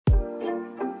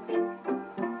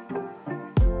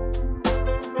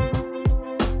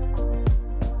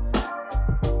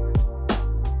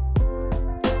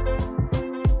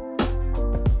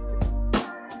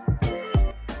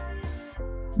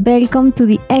welcome to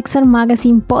the XR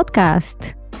Magazine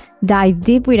podcast. Dive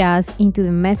deep with us into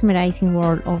the mesmerizing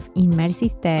world of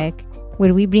immersive tech,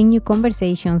 where we bring you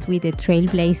conversations with the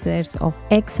trailblazers of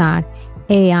XR,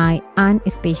 AI, and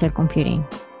spatial computing.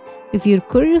 If you're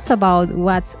curious about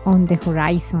what's on the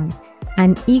horizon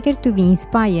and eager to be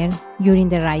inspired, you're in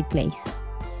the right place.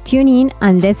 Tune in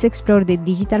and let's explore the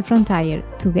digital frontier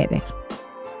together.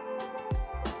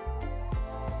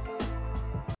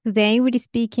 Today we're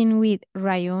speaking with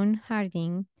Ryon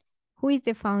Harding, who is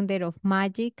the founder of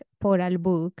Magic Portal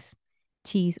Books.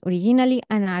 She's originally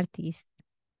an artist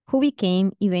who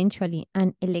became eventually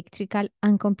an electrical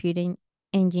and computing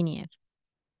engineer.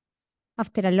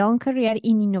 After a long career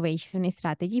in innovation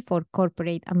strategy for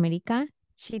corporate America,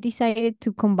 she decided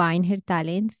to combine her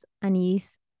talents and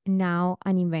is now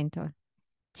an inventor.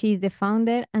 She is the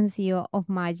founder and CEO of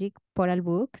Magic Portal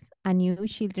Books, a new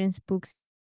children's books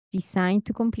designed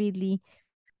to completely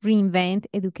reinvent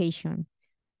education.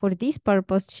 For this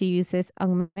purpose, she uses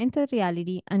augmented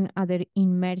reality and other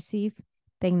immersive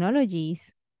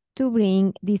technologies to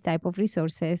bring these type of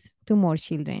resources to more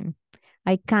children.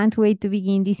 I can't wait to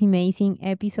begin this amazing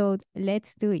episode.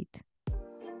 Let's do it.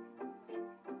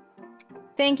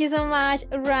 Thank you so much,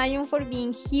 Ryon, for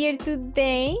being here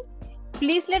today.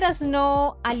 Please let us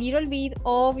know a little bit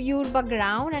of your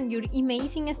background and your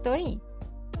amazing story.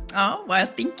 Oh, well,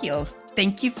 thank you.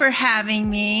 Thank you for having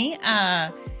me.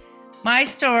 My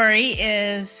story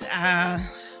is,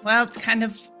 it's kind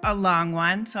of a long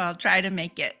one, so I'll try to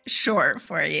make it short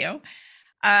for you.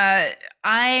 I'm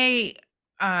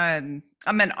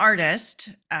an artist.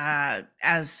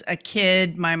 As a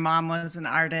kid, my mom was an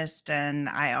artist, and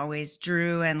I always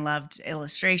drew and loved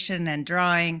illustration and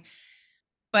drawing.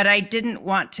 But I didn't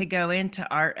want to go into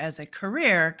art as a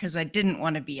career because I didn't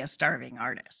want to be a starving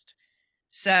artist.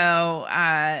 So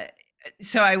I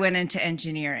went into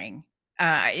engineering.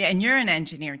 And you're an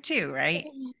engineer too, right?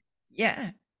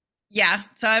 Yeah. Yeah.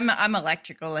 So I'm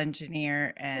electrical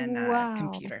engineer and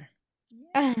computer.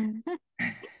 Yeah.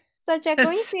 Such a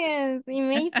coincidence.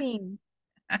 Amazing.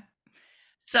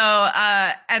 So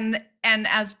and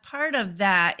as part of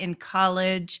that in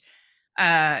college,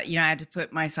 I had to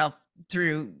put myself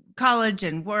through college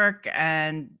and work,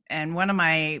 and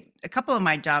a couple of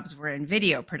my jobs were in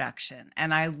video production,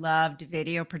 and I loved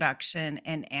video production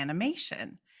and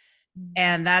animation.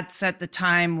 And that's at the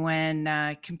time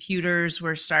when computers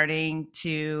were starting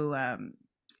to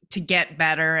get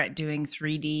better at doing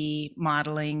 3D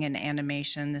modeling and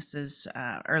animation. This is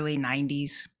early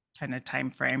 90s kind of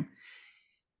time frame.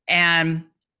 And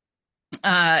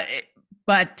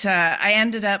but I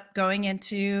ended up going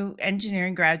into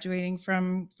engineering, graduating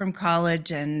from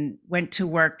college, and went to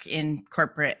work in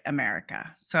corporate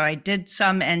America. So I did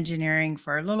some engineering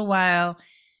for a little while.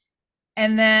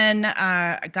 And then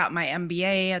I got my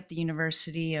MBA at the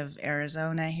University of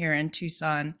Arizona here in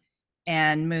Tucson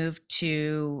and moved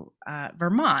to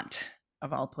Vermont,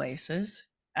 of all places.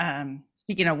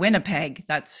 Speaking of Winnipeg,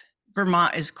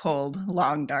 Vermont is cold,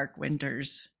 long, dark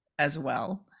winters as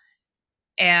well.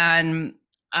 And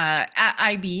at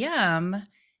IBM,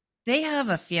 they have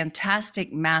a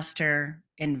fantastic master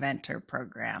inventor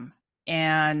program.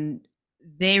 And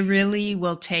they really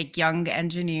will take young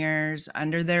engineers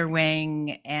under their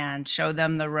wing and show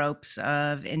them the ropes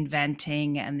of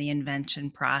inventing and the invention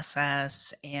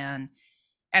process. And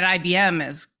at IBM,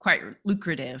 it's quite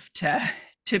lucrative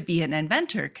to be an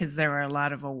inventor because there are a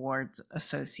lot of awards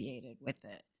associated with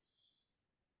it.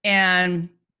 And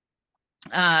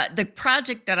the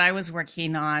project that I was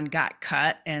working on got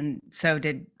cut, and so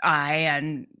did I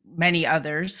and many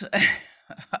others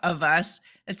of us.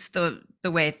 It's the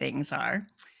way things are.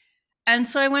 And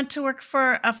so I went to work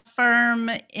for a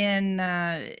firm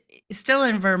still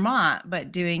in Vermont,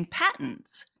 but doing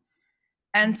patents.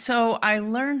 And so I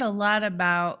learned a lot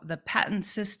about the patent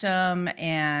system,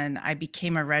 and I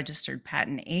became a registered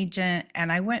patent agent.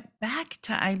 And I went back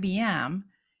to IBM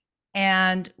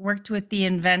and worked with the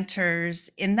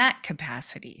inventors in that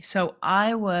capacity. So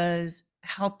I was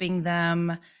helping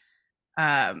them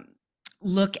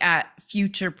look at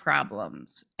future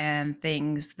problems and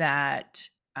things that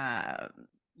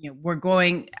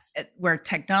where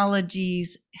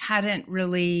technologies hadn't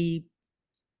really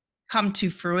come to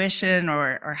fruition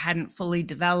or hadn't fully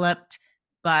developed,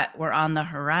 but were on the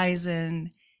horizon.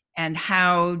 And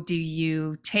how do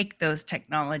you take those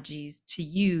technologies to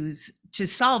use to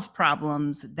solve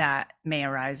problems that may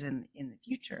arise in the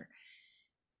future?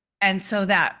 And so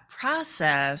that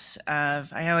process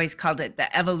of, I always called it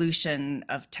the evolution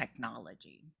of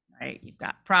technology, right? You've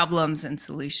got problems and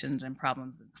solutions and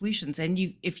problems and solutions. And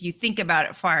if you think about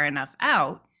it far enough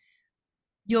out,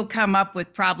 you'll come up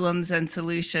with problems and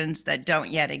solutions that don't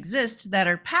yet exist that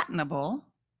are patentable,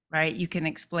 right? You can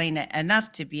explain it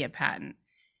enough to be a patent.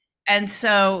 And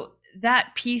so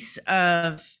that piece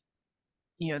of,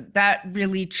 that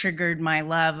really triggered my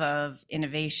love of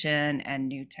innovation and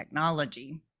new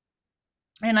technology.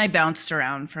 And I bounced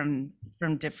around from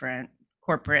different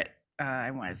corporate.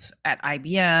 I was at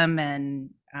IBM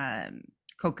and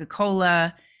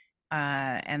Coca-Cola,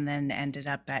 and then ended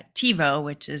up at TiVo,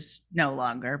 which is no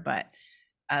longer, but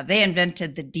they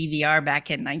invented the DVR back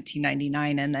in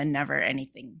 1999 and then never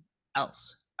anything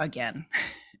else again,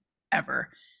 ever.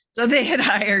 So they had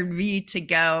hired me to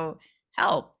go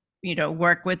help,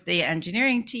 work with the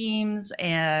engineering teams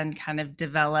and kind of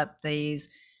develop these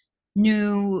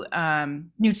new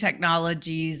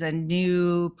technologies and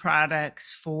new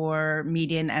products for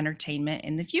media and entertainment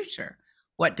in the future.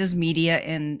 What does media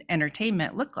and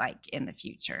entertainment look like in the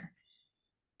future?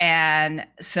 And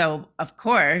so, of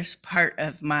course, part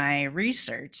of my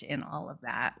research in all of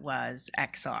that was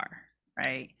XR,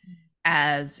 right?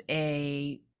 As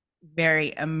a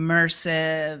very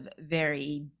immersive,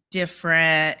 very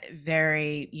different,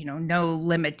 very, no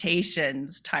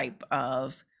limitations type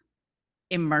of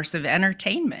immersive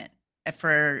entertainment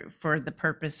for the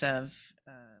purpose of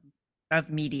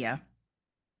media.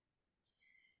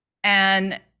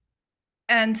 And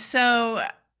so,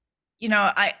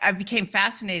 I became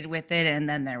fascinated with it. And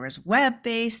then there was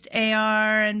web-based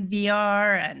AR and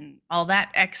VR and all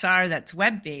that XR that's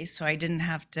web-based. So I didn't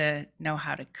have to know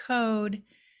how to code.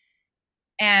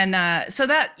 And so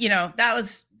that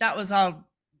was all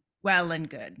well and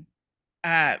good.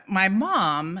 My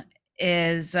mom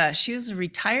she was a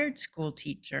retired school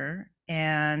teacher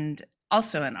and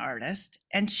also an artist.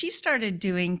 And she started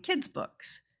doing kids'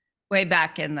 books way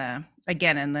back in the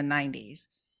 90s.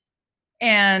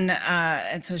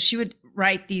 And so she would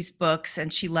write these books,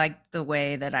 and she liked the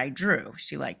way that I drew.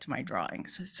 She liked my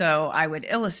drawings, so I would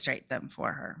illustrate them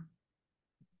for her.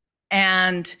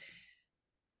 And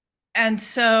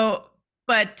so,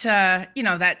 but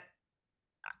that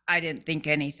I didn't think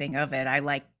anything of it. I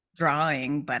liked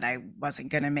drawing, but I wasn't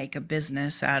going to make a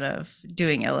business out of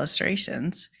doing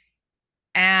illustrations.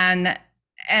 And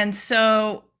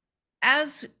so,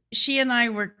 as she and I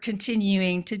were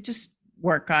continuing to just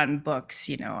work on books,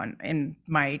 in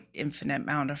my infinite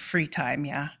amount of free time,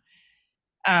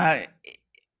 I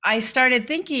started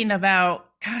thinking about,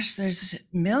 gosh, there's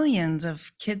millions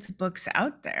of kids' books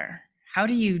out there. How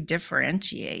do you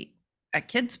differentiate a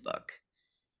kid's book?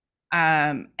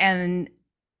 And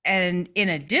in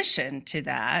addition to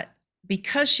that,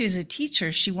 because she's a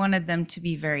teacher, she wanted them to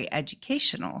be very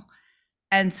educational.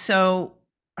 And so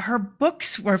her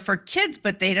books were for kids,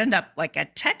 but they'd end up like a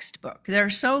textbook. They're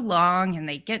so long and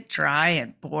they get dry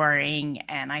and boring.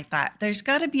 And I thought there's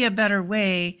got to be a better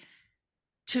way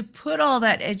to put all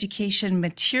that education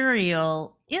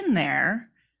material in there,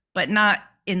 but not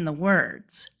in the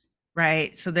words,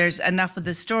 right? So there's enough of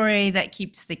the story that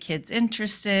keeps the kids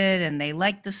interested and they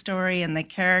like the story and the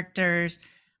characters,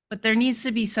 but there needs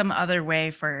to be some other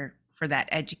way for that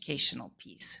educational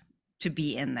piece to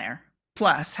be in there.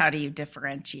 Plus, how do you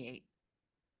differentiate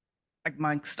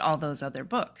amongst all those other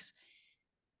books?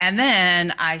 And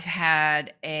then I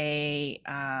had a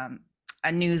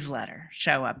newsletter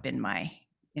show up in my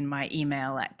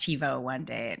email at TiVo one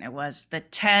day, and it was the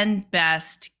 10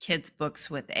 best kids books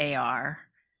with AR.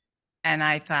 And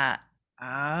I thought,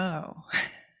 oh,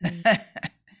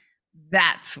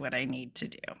 that's what I need to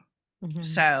do. Mm-hmm.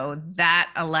 So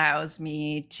that allows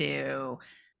me to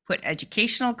put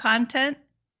educational content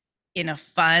in a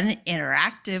fun,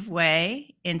 interactive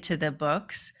way into the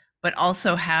books, but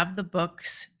also have the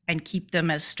books and keep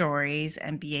them as stories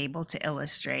and be able to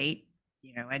illustrate,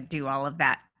 and do all of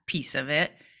that piece of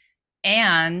it.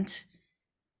 And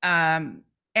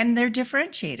they're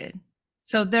differentiated.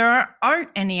 So there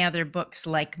aren't any other books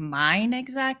like mine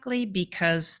exactly,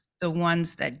 because the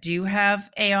ones that do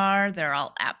have AR, they're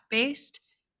all app-based,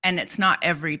 and it's not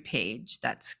every page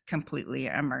that's completely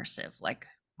immersive like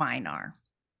mine are.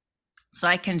 So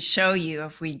I can show you,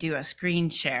 if we do a screen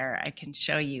share, I can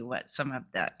show you what some of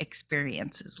the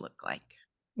experiences look like.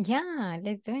 Yeah,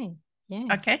 let's do it.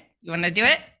 Yeah. Okay, you want to do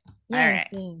it? Yeah. All right.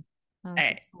 All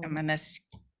right, I'm going to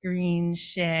screen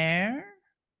share.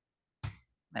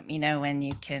 Let me know when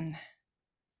you can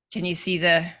you see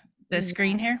the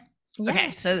screen here? Yeah.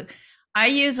 Okay, so I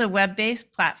use a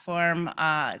web-based platform.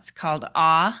 It's called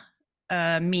Awe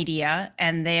Media,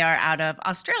 and they are out of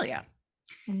Australia.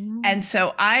 And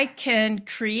so I can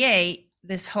create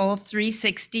this whole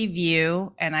 360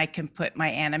 view, and I can put my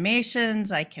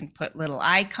animations, I can put little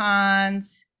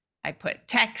icons, I put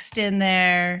text in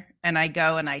there, and I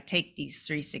go and I take these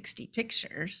 360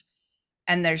 pictures,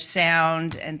 and there's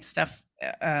sound and stuff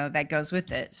that goes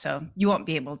with it. So you won't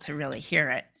be able to really hear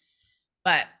it.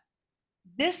 But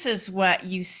this is what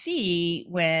you see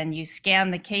when you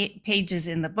scan the pages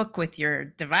in the book with your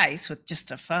device with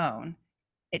just a phone.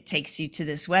 It takes you to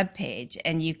this web page,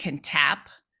 and you can tap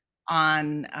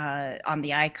on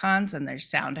the icons, and there's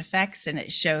sound effects, and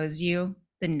it shows you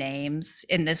the names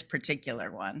in this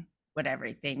particular one, what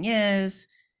everything is.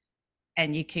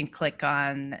 And you can click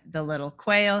on the little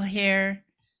quail here,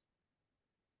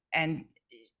 and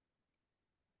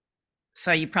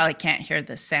so you probably can't hear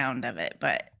the sound of it,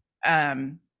 but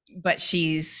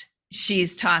she's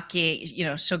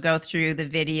talking, she'll go through the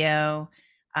video.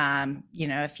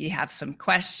 If you have some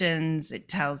questions, it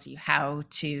tells you how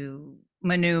to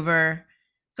maneuver.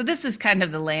 So this is kind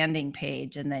of the landing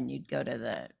page, and then you'd go to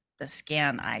the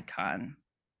scan icon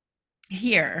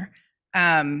here.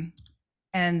 And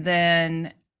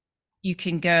then you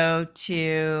can go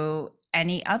to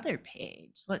any other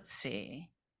page. Let's see.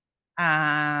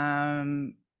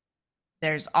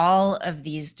 There's all of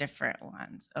these different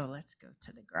ones. Oh, let's go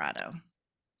to the grotto.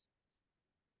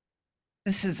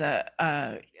 This is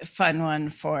a fun one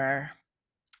for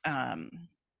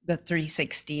the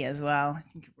 360 as well. I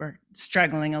think we're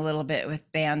struggling a little bit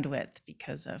with bandwidth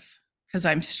because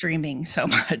I'm streaming so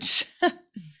much.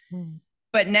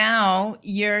 But now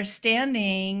you're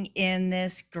standing in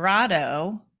this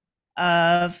grotto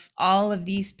of all of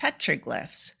these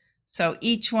petroglyphs. So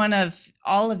each one of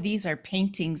all of these are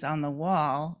paintings on the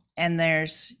wall, and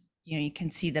there's, you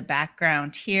can see the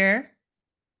background here,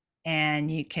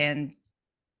 and you can,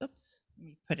 oops, let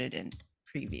me put it in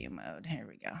preview mode. Here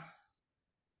we go.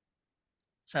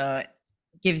 So it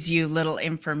gives you little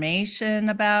information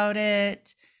about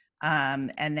it.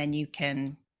 And then you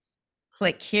can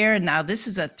click here. Now this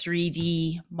is a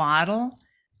 3D model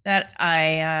that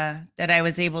I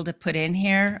was able to put in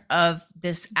here of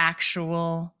this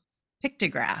actual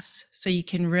pictographs. So you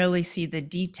can really see the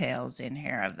details in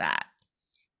here of that.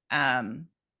 And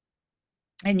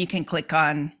you can click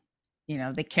on,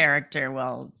 the character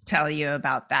will tell you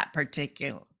about that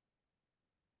particular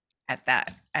at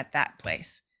that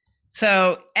place.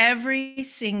 So every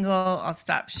single, I'll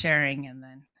stop sharing, and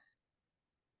then,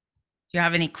 do you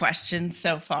have any questions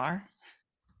so far?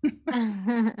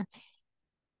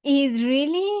 It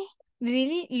really,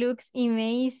 really looks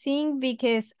amazing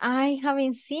because I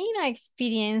haven't seen an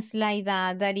experience like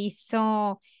that is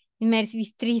so immersive.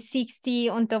 It's 360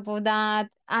 on top of that.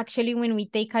 Actually, when we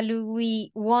take a look,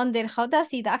 we wonder how does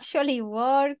it actually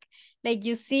work? Like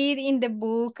you see it in the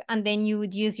book, and then you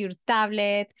would use your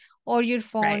tablet or your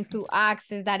phone Right. to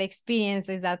access that experience.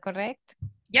 Is that correct?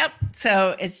 Yep.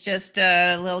 So it's just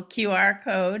a little QR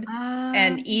code, Ah,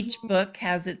 and each book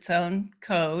has its own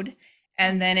code,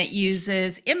 and then it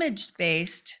uses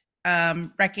image-based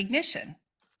recognition.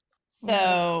 wow.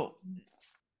 So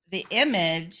the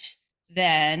image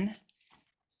then,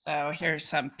 so here's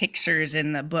some pictures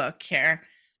in the book here.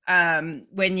 When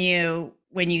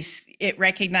it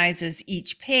recognizes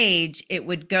each page, it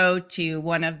would go to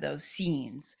one of those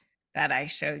scenes that I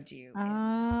showed you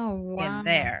Oh, in wow.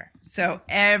 there. So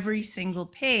every single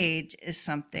page is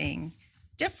something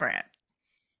different.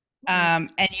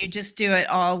 And you just do it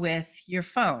all with your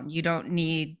phone. You don't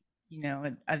need,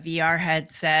 a VR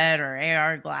headset or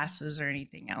AR glasses or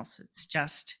anything else. It's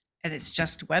just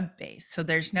web based. So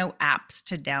there's no apps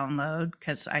to download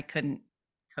because I couldn't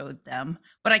code them,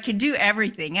 but I could do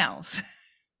everything else.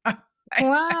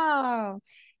 Wow.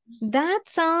 That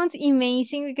sounds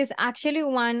amazing because actually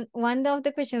one of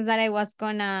the questions that I was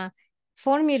gonna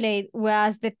formulate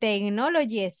was the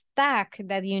technology stack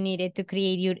that you needed to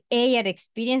create your AR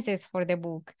experiences for the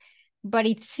book. But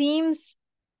it seems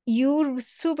you're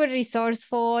super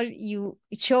resourceful, you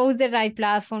chose the right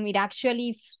platform, it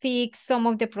actually fixed some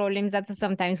of the problems that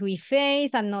sometimes we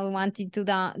face and not wanting to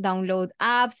download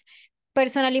apps.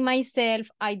 Personally, myself,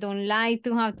 I don't like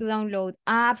to have to download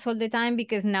apps all the time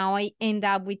because now I end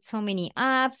up with so many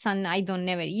apps and I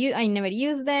never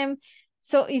use them.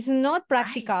 So it's not Right.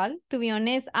 practical, to be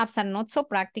honest. Apps are not so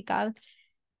practical.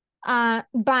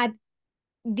 But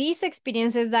these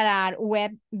experiences that are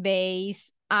web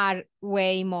based are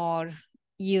way more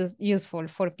useful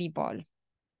for people.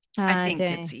 I And think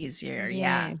it's easier.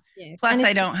 Yeah. yes, yes. And Plus, I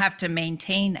it's don't have to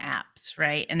maintain apps,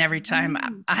 right? And every time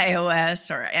mm, iOS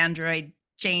or Android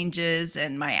changes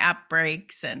and my app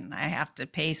breaks and I have to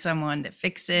pay someone to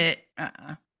fix it,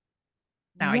 now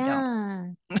I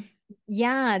don't. yeah.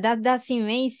 Yeah, that's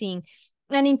amazing.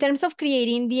 And in terms of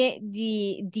creating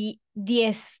the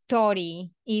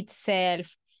story itself,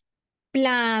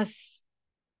 plus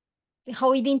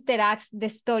how it interacts the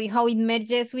story, how it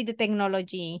merges with the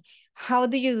technology. How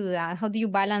do you do that? How do you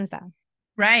balance that?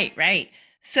 Right, right.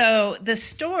 So the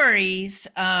stories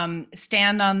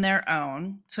stand on their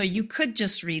own. So you could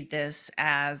just read this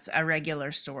as a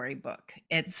regular storybook.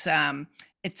 It's a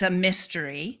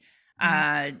mystery.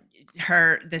 Mm.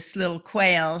 This little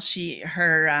quail,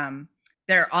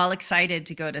 they're all excited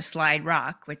to go to Slide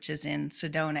Rock, which is in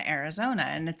Sedona, Arizona,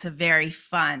 and it's a very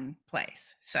fun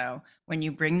place. So when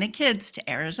you bring the kids to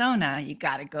Arizona, you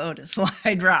got to go to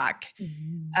Slide Rock.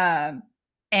 Mhm. Um,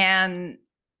 and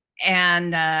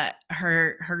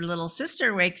her little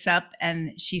sister wakes up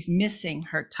and she's missing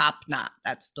her top knot.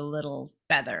 That's the little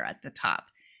feather at the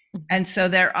top. Mhm. And so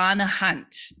they're on a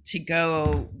hunt to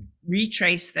go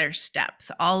retrace their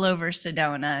steps all over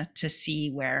Sedona to see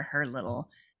where her little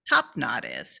top knot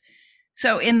is.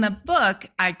 So in the book,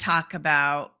 I talk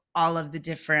about all of the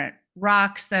different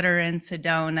rocks that are in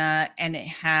Sedona, and it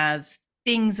has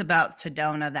things about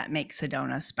Sedona that make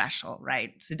Sedona special,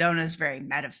 right? Sedona is very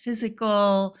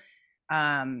metaphysical.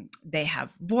 They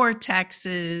have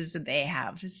vortexes, they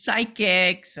have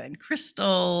psychics and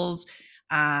crystals,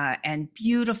 and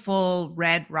beautiful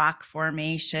red rock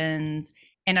formations,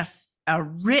 and a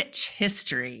rich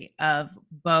history of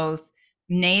both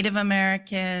Native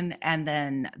American and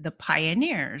then the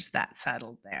pioneers that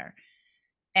settled there.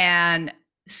 And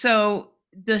so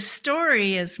the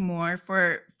story is more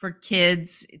for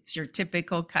kids. It's your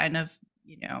typical kind of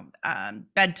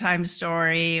bedtime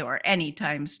story or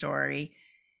anytime story,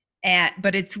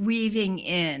 but it's weaving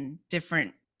in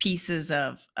different pieces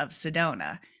of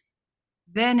Sedona.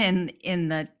 Then in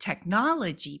the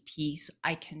technology piece,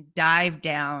 I can dive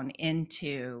down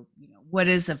into what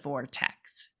is a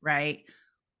vortex, right?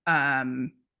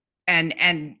 Um,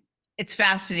 and it's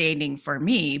fascinating for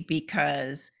me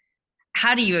because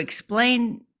how do you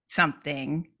explain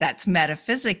something that's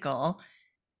metaphysical?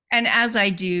 And as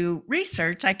I do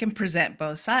research, I can present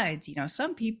both sides.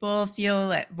 Some people feel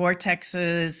that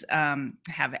vortexes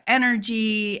have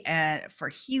energy for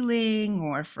healing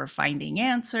or for finding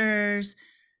answers.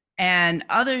 And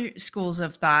other schools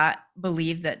of thought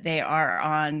believe that they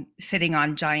are sitting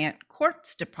on giant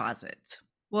quartz deposits.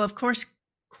 Well, of course,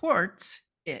 quartz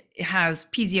it has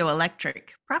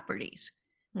piezoelectric properties,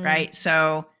 Mm. right?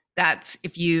 So that's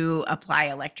if you apply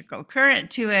electrical current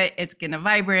to it, it's going to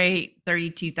vibrate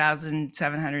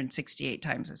 32,768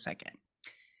 times a second.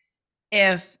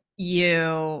 If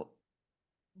you,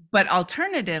 but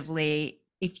alternatively,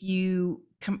 if you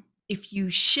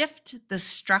shift the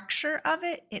structure of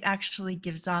it, it actually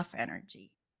gives off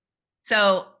energy.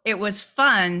 So it was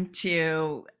fun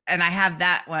and I have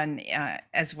that one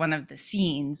as one of the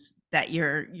scenes that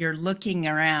you're looking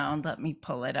around. Let me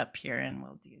pull it up here and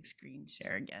we'll do screen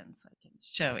share again so I can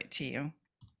show it to you.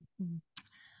 Mm.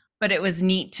 But it was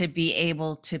neat to be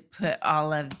able to put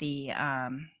all of the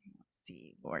let's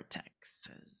see,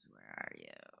 vortexes. Where are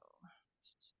you?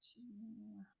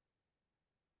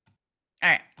 All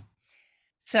right.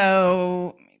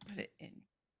 So let me put it in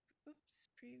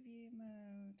preview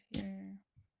mode here.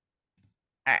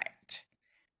 All right.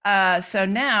 So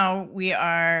now we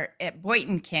are at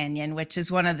Boynton Canyon, which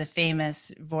is one of the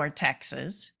famous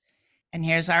vortexes. And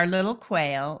here's our little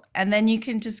quail. And then you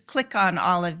can just click on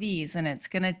all of these and it's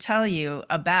going to tell you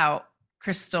about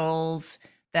crystals,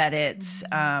 that it's,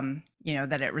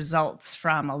 that it results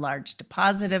from a large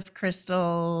deposit of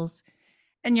crystals.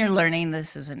 And you're learning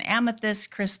this is an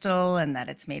amethyst crystal and that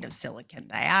it's made of silicon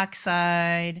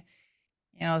dioxide,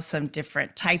 some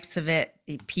different types of it,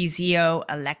 the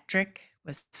piezoelectric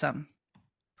with some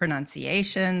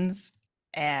pronunciations,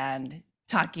 and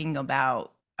talking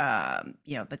about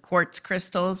the quartz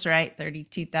crystals, right?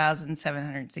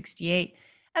 32,768.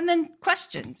 And then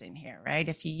questions in here, right?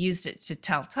 If you used it to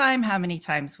tell time, how many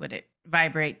times would it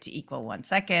vibrate to equal 1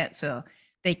 second? So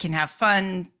they can have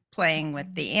fun playing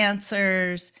with the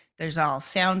answers. There's all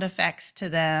sound effects to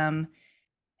them.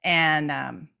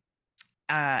 And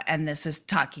this is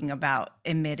talking about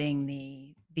emitting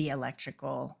the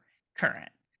electrical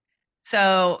current.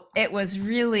 So it was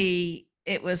really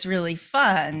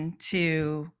fun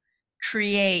to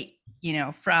create,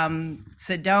 from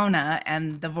Sedona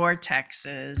and the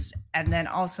vortexes, and then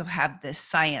also have this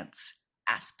science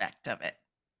aspect of it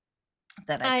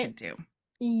that I I could do.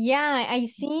 Yeah, I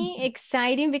see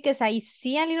exciting because I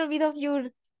see a little bit of your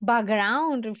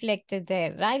background reflected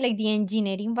there, right? Like the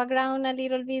engineering background a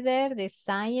little bit there, the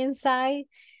science side,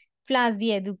 plus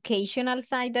the educational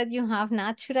side that you have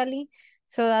naturally.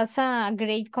 So that's a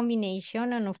great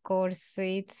combination. And of course,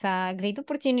 it's a great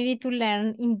opportunity to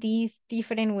learn in these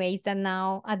different ways that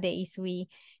nowadays we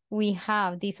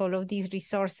have all of these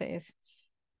resources.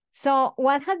 So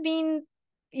what had been,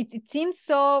 it seems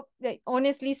so,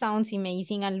 honestly sounds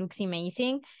amazing and looks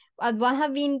amazing. But what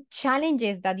have been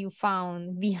challenges that you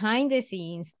found behind the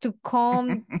scenes to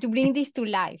bring this to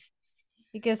life?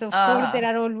 Because of course uh, there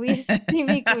are always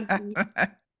difficulties.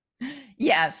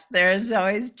 yes, there's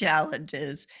always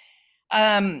challenges.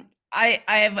 I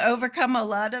have overcome a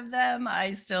lot of them.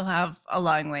 I still have a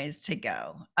long ways to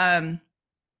go.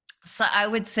 So I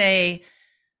would say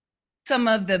some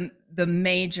of the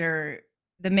major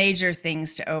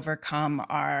things to overcome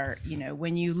are,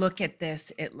 when you look at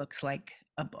this, it looks like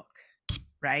a book,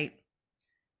 right?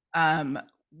 um,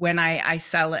 when I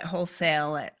sell it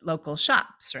wholesale at local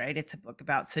shops, right? It's a book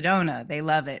about Sedona. They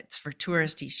love it. It's for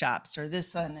touristy shops. Or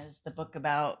this one is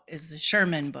the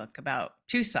Sherman book about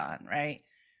Tucson, right?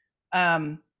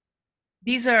 Um,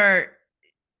 these are,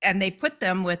 and they put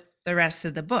them with the rest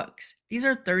of the books. These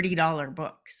are $30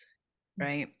 books,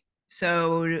 right?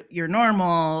 So your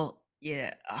normal,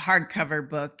 yeah, a hardcover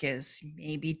book is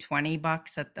maybe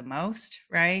 $20 at the most,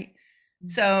 right?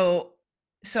 So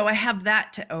so I have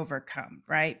that to overcome,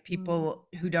 right? Mhm. People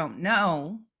who don't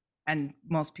know, and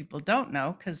most people don't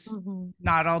know because Mhm.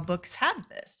 not all books have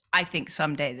this. I think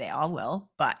someday they all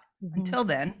will, but Mhm. until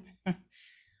then,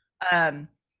 um,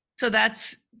 so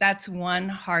that's one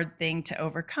hard thing to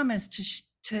overcome is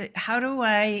to how do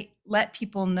I let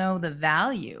people know the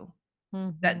value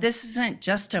that Mhm. this isn't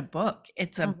just a book.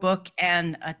 It's a Mhm. book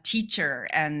and a teacher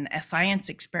and a science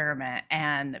experiment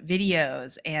and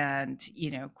videos and,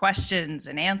 questions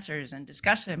and answers and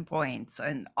discussion points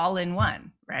and all in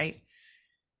one, right?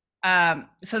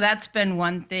 So that's been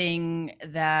one thing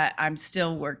that I'm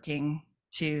still working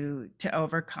to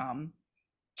overcome.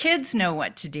 Kids know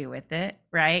what to do with it,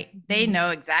 right? They Mhm. know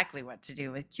exactly what to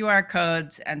do with QR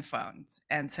codes and phones.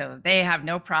 And so they have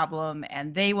no problem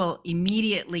and they will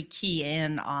immediately key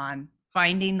in on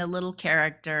finding the little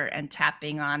character and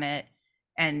tapping on it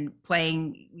and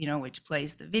playing, which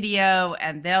plays the video,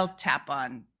 and they'll tap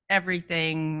on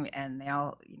everything and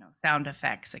they'll, sound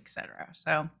effects, etc.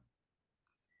 So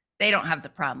they don't have the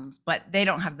problems, but they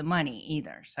don't have the money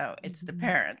either. So it's the Mhm.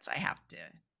 parents I have to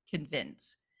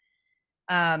convince.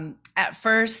 At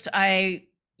first, I,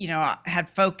 had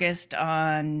focused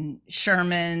on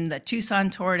Sherman, the Tucson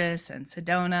tortoise, and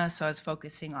Sedona. So I was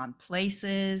focusing on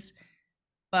places.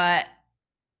 But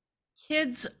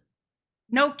kids,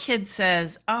 no kid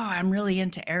says, "Oh, I'm really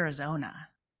into Arizona."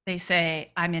 They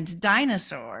say, "I'm into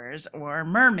dinosaurs or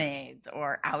mermaids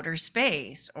or outer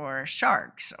space or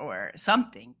sharks or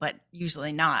something," but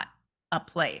usually not a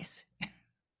place.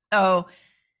 So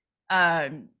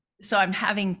um, so I'm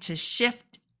having to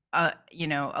shift,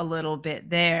 a little bit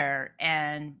there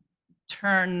and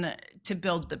turn to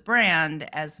build the brand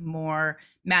as more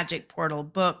Magic Portal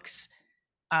books.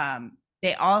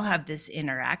 They all have this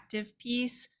interactive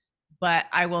piece, but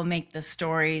I will make the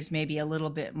stories maybe a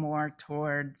little bit more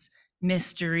towards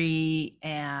mystery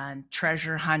and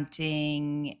treasure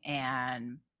hunting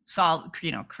and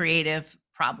creative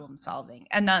problem solving,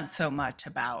 and not so much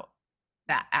about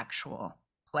that actual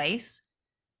place.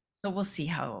 So we'll see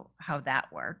how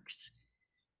that works.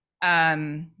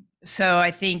 Um, so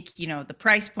I think, the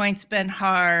price point's been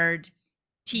hard,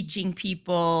 teaching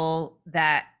people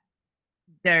that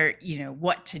they're,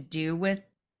 what to do with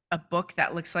a book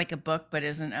that looks like a book but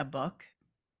isn't a book.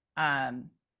 Um,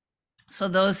 so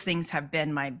those things have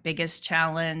been my biggest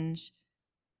challenge.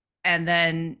 And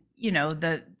then,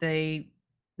 the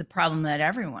problem that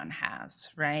everyone has,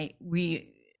 right?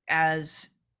 We as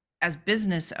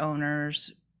business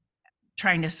owners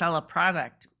trying to sell a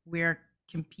product, we're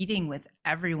competing with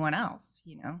everyone else,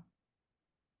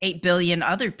 8 billion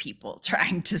other people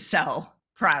trying to sell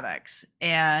products.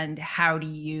 And how do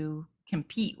you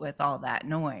compete with all that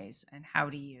noise? And how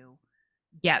do you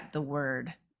get the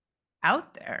word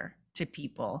out there to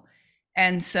people?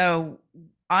 And so,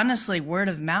 honestly, word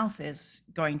of mouth is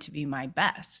going to be my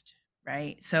best,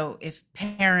 right? So, if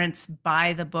parents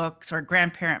buy the books or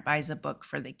grandparent buys a book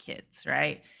for the kids,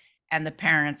 right? And the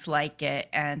parents like it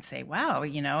and say, wow,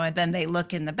 and then they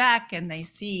look in the back and they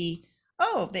see,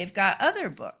 oh, they've got other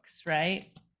books, right?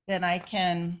 Then I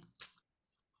can,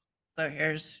 so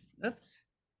here's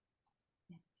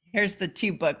the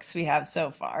 2 books we have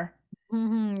so far.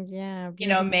 Mhm. Yeah,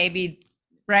 beautiful. Maybe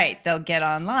right, they'll get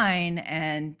online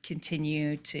and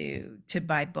continue to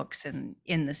buy books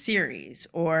in the series,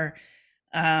 or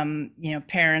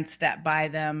parents that buy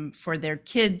them for their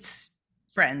kids'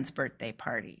 friends' birthday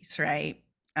parties, right?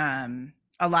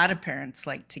 A lot of parents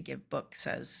like to give books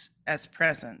as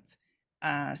presents.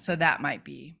 So that might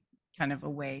be kind of a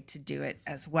way to do it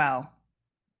as well.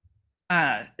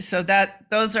 So that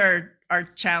those are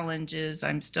challenges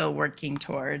I'm still working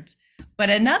towards.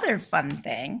 But another fun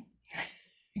thing,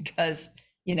 because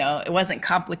it wasn't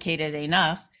complicated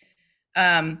enough.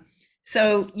 Um,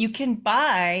 so you can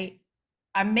buy.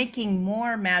 I'm making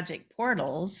more magic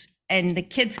portals, and the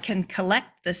kids can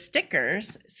collect the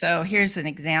stickers. So here's an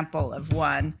example of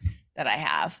one that I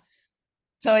have.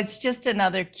 So it's just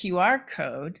another QR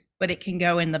code, but it can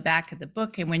go in the back of the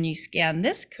book. And when you scan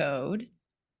this code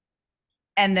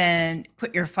and then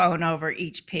put your phone over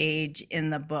each page in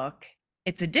the book,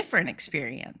 it's a different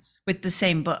experience with the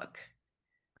same book.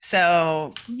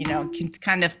 So, can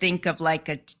kind of think of like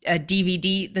a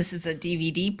DVD. This is a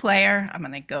DVD player. I'm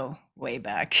going to go way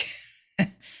back.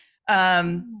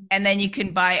 And then you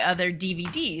can buy other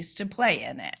DVDs to play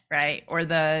in it, right? Or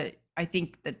I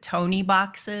think the Tony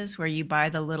boxes where you buy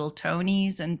the little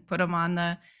Tonys and put them on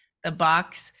the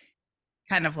box,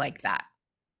 kind of like that.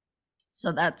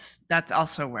 So that's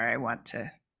also where I want to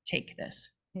take this.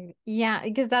 Yeah,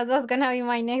 because that was gonna be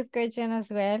my next question as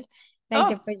well, like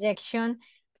the Oh, projection.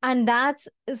 And that's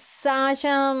such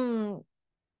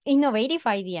innovative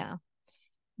idea,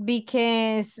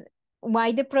 because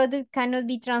why the product cannot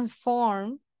be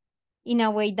transformed in a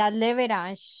way that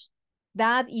leverage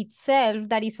that itself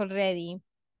that is already.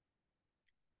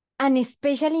 And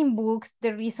especially in books,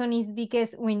 the reason is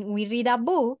because when we read a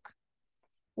book,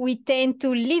 we tend to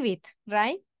leave it,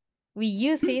 right? We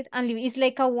use it and leave. It's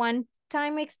like a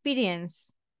one-time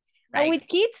experience. And right. with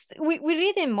kids, we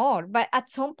read them more, but at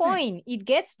some Right. point it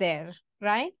gets there,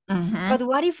 right? Mm-hmm. But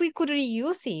what if we could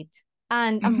reuse it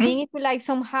and Mm-hmm. bring it to life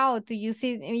somehow to use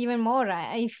it even more?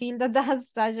 I feel that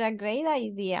that's such a great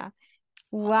idea.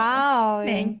 Oh, Wow, I'm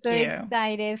thank so you.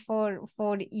 excited for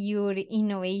your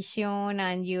innovation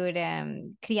and your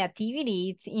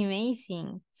creativity. It's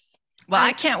amazing. Well,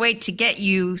 I And can't wait to get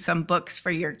you some books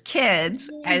for your kids,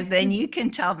 and then you can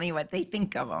tell me what they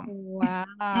think of them.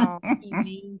 wow,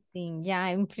 amazing. Yeah,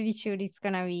 I'm pretty sure it's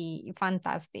gonna be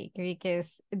fantastic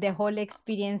because the whole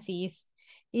experience is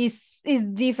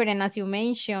different, as you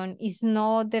mentioned. It's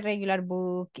not the regular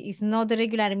book, it's not the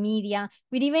regular media.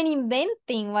 We're even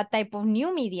inventing what type of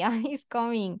new media is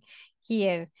coming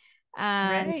here.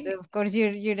 And Right. of course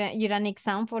you're an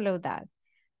example of that.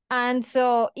 And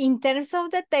so in terms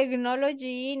of the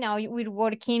technology, now we're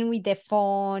working with the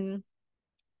phone,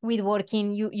 with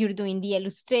working, you're doing the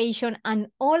illustration and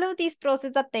all of this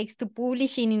process that takes to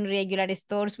publishing in regular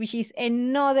stores, which is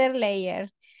another layer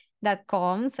that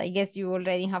comes. I guess you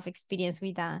already have experience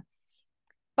with that.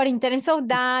 But in terms of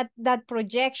that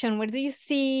projection, where do you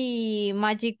see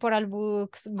Magic Portal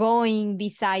Books going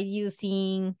beside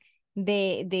using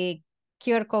the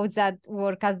QR codes that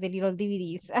work as the little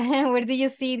DVDs? Where do you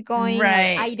see it going or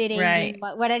Right, iterating? right.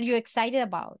 What are you excited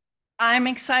about? I'm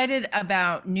excited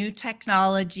about new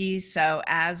technologies. So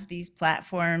as these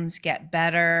platforms get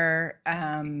better,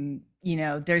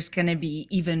 there's going to be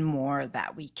even more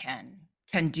that we can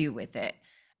do with it.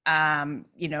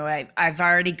 I've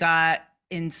already got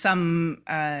in some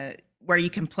where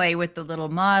you can play with the little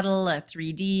model, a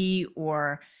 3D,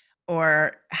 or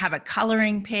have a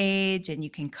coloring page, and you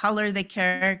can color the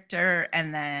character,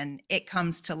 and then it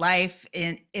comes to life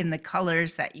in the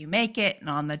colors that you make it, and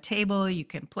on the table you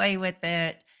can play with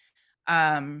it.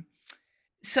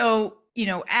 So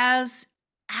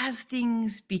as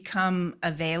things become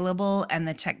available and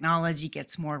the technology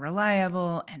gets more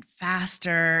reliable and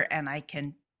faster, and I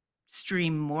can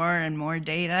stream more and more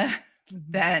data, Mhm.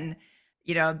 then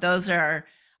you know those are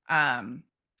um,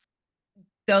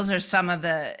 those are some of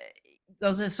the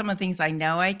those are some of the things I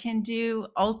know I can do.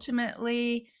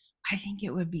 Ultimately, I think it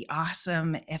would be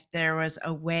awesome if there was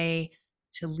a way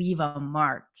to leave a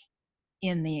mark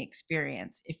in the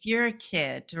experience. If you're a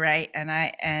kid, right,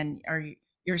 and or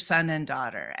your son and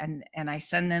daughter, and I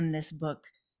send them this book,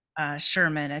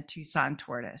 Sherman, a Tucson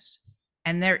tortoise,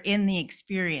 and they're in the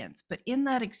experience, but in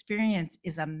that experience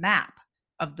is a map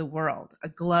of the world, a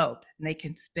globe, and they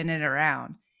can spin it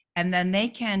around, and then they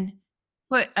can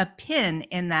put a pin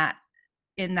in that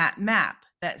map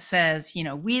that says,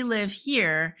 we live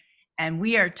here and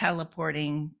we are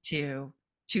teleporting to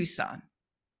Tucson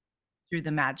through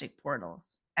the magic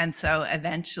portals. And so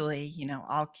eventually,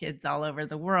 all kids all over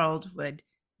the world would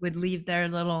leave their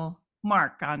little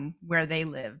mark on where they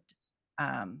lived,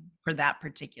 for that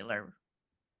particular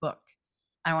book.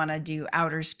 I want to do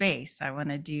outer space. I want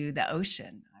to do the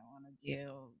ocean. I want to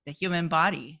do the human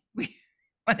body. We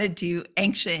want to do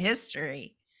ancient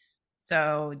history.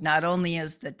 So not only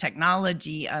is the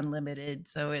technology unlimited,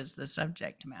 so is the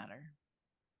subject matter.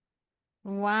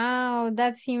 Wow,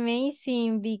 that's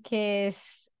amazing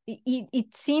because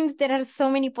it seems there are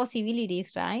so many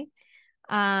possibilities, right?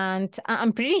 and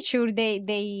I'm pretty sure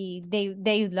they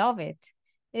would love it.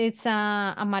 It's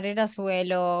a matter as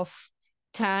well of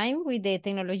time, with the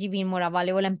technology being more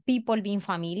available and people being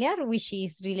familiar, which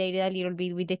is related a little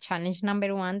bit with the challenge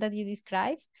number one that you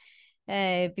described.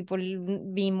 People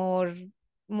being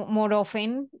more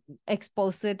often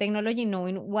exposed to the technology,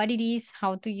 knowing what it is,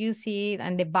 how to use it,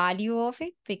 and the value of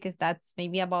it, because that's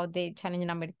maybe about the challenge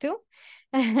number two.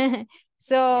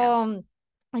 So Yes.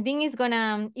 I think it's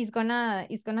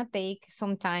gonna take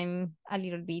some time, a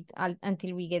little bit,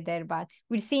 until we get there. But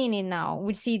we're seeing it now.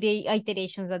 We see the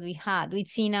iterations that we had. We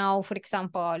see now, for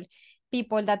example,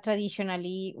 people that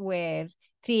traditionally were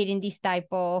creating this type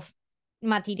of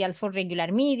materials for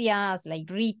regular medias like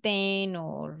written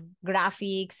or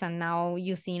graphics, and now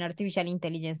using artificial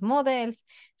intelligence models.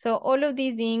 So all of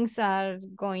these things are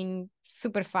going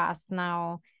super fast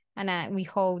now, and we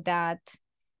hope that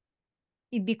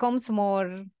it becomes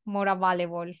more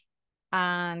available,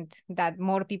 and that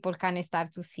more people can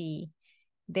start to see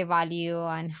the value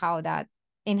and how that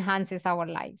enhances our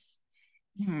lives.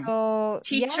 Mhm. So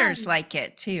yeah. Teachers like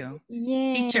it too.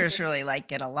 Yeah. Teachers really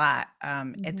like it a lot.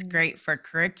 It's Mhm. great for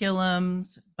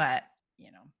curriculums, but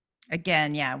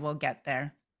again, yeah, we'll get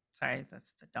there. Sorry,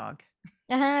 that's the dog.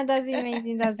 That's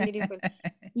amazing. That's beautiful.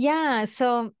 Yeah.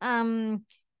 So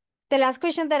the last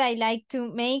question that I like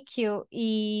to make you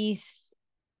is,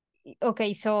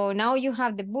 okay, so now you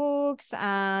have the books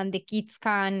and the kids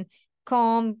can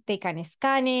come, they can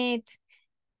scan it.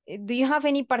 Do you have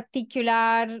any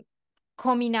particular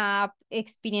coming up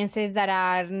experiences that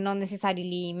are not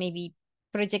necessarily maybe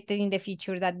projected in the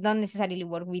future, that don't necessarily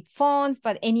work with phones,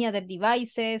 but any other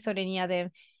devices or any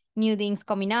other new things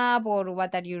coming up, or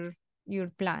what are your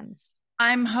plans?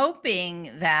 I'm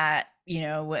hoping that,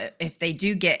 if they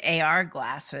do get AR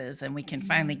glasses and we can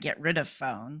finally Mhm. get rid of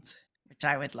phones, which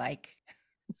I would like,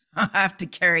 I have to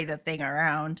carry the thing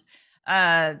around.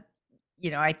 Uh,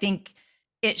 I think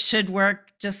it should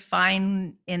work just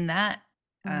fine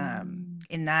Mm.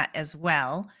 in that as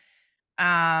well.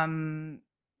 Um,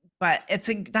 but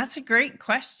that's a great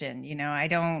question.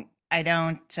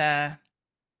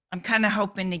 I'm kind of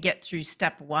hoping to get through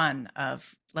step one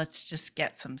of let's just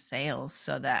get some sales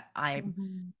so that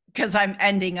Mhm. because I'm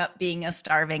ending up being a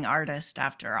starving artist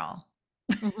after all,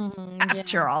 Mhm. Yeah.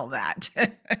 after all that.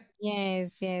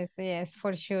 Yes, yes, yes,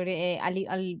 for sure.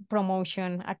 A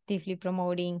promotion, actively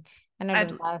promoting, and all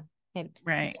I'd of that helps.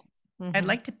 right. Yes. I'd Mm-hmm.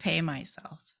 like to pay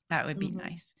myself. That would be Mm-hmm.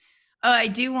 nice. Oh, I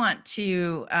do want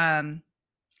to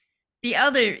the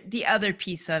other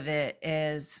piece of it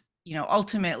is,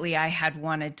 ultimately I had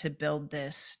wanted to build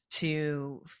this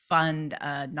to fund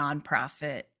a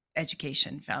nonprofit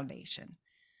education foundation.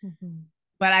 Mm-hmm.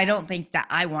 But I don't think that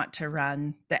I want to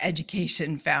run the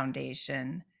education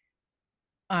foundation.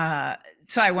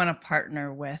 So I want to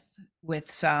partner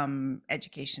with some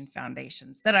education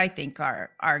foundations that I think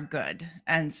are good.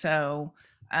 And so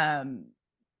um,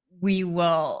 we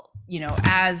will,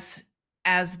 as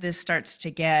this starts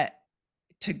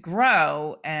to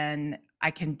grow and I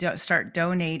can start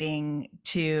donating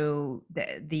to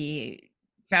the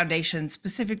foundations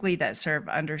specifically that serve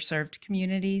underserved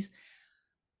communities.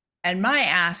 And my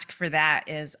ask for that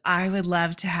is I would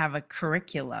love to have a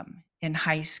curriculum in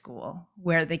high school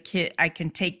where I can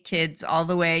take kids all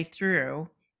the way through,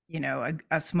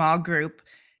 a small group.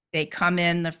 They come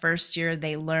in the first year,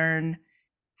 they learn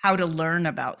how to learn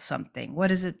about something. What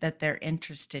is it that they're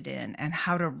interested in and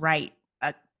how to write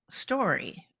a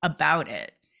story about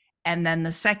it. And then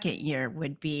the second year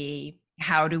would be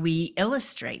how do we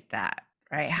illustrate that?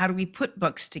 Right? How do we put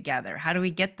books together? How do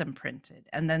we get them printed?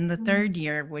 And then the third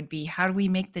year would be how do we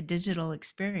make the digital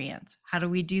experience? How do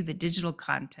we do the digital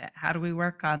content? How do we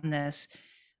work on this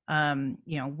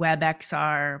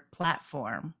WebXR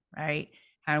platform, right?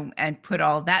 And put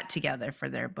all that together for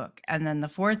their book. And then the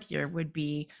fourth year would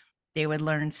be they would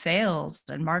learn sales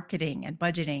and marketing and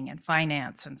budgeting and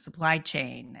finance and supply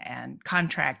chain and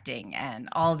contracting and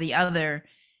all the other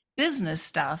business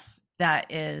stuff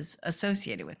that is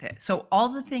associated with it. So all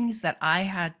the things that I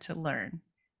had to learn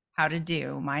how to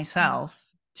do myself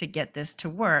to get this to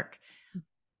work,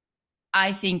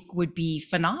 I think would be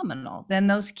phenomenal. Then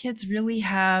those kids really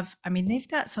have, I mean, they've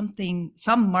got some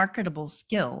marketable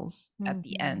skills at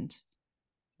the Mm-hmm. end,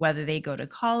 whether they go to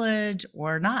college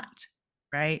or not,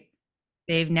 right?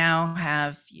 They've now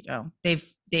have,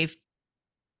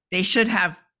 they should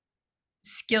have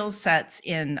skill sets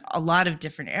in a lot of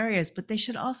different areas, but they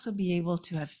should also be able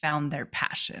to have found their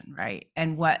passion, right?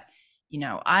 And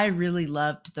I really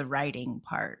loved the writing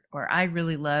part, or I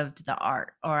really loved the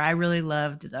art, or I really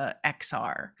loved the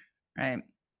XR, right?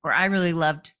 Or I really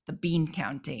loved the bean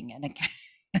counting and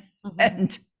Mm-hmm.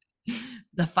 and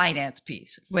the finance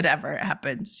piece, whatever it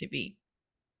happens to be.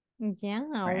 Yeah,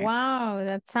 Right. wow,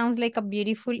 that sounds like a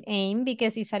beautiful aim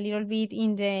because it's a little bit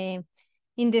in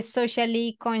the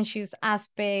socially conscious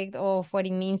aspect of what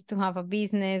it means to have a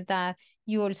business that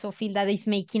you also feel that it's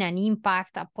making an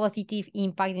impact, a positive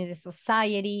impact in the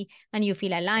society, and you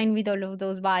feel aligned with all of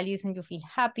those values and you feel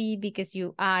happy because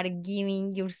you are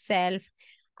giving yourself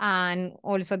and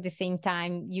also at the same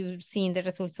time you're seeing the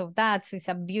results of that. So it's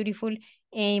a beautiful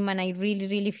aim and I really,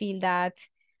 really feel that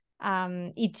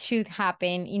it should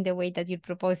happen in the way that you're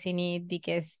proposing it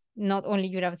because not only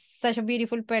you're such a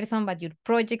beautiful person, but your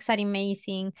projects are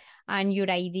amazing and your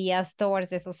ideas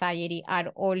towards the society are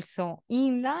also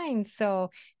in line. So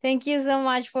thank you so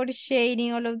much for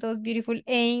sharing all of those beautiful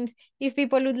aims. If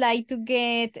people would like to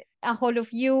get a hold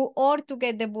of you or to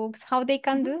get the books, how they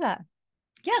can do that?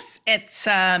 Yes, it's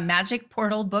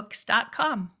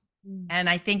magicportalbooks.com. And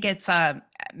I think it's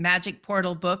Magic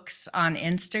Portal Books on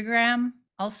Instagram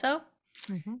also.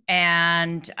 Mm-hmm.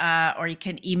 And or you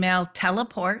can email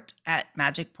teleport at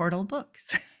Magic Portal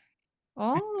Books.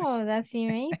 Oh, that's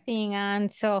amazing.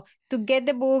 And so to get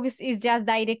the books is just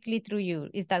directly through you.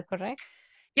 Is that correct?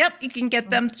 Yep, you can get Oh.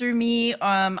 them through me.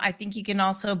 I think you can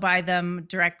also buy them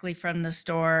directly from the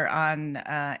store on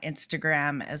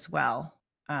Instagram as well,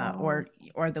 Oh.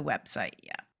 or the website.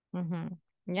 Yeah. Mm-hmm.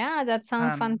 Yeah, that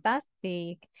sounds Um,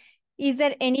 fantastic. Is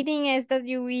there anything else that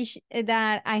you wish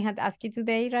that I had asked you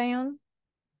today, Ryan?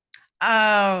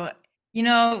 oh,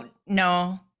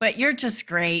 no, but you're just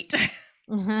great.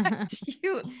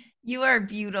 you you are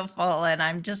beautiful, and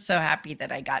I'm just so happy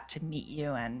that I got to meet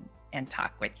you and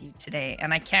talk with you today.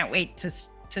 And I can't wait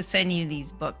to send you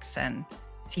these books and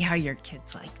see how your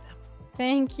kids like them.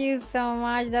 Thank you so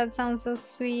much. That sounds so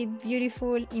sweet,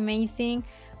 beautiful, amazing.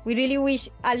 We really wish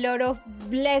a lot of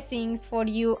blessings for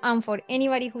you and for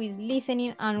anybody who is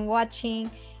listening and watching.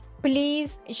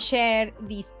 Please share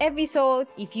this episode.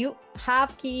 If you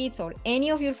have kids or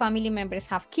any of your family members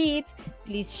have kids,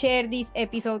 please share this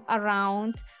episode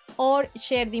around or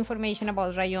share the information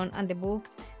about Ryon and the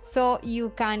books so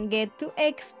you can get to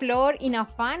explore in a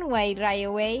fun way right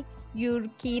away. Your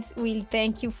kids will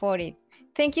thank you for it.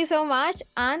 Thank you so much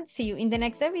and see you in the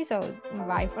next episode.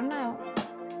 Bye for now.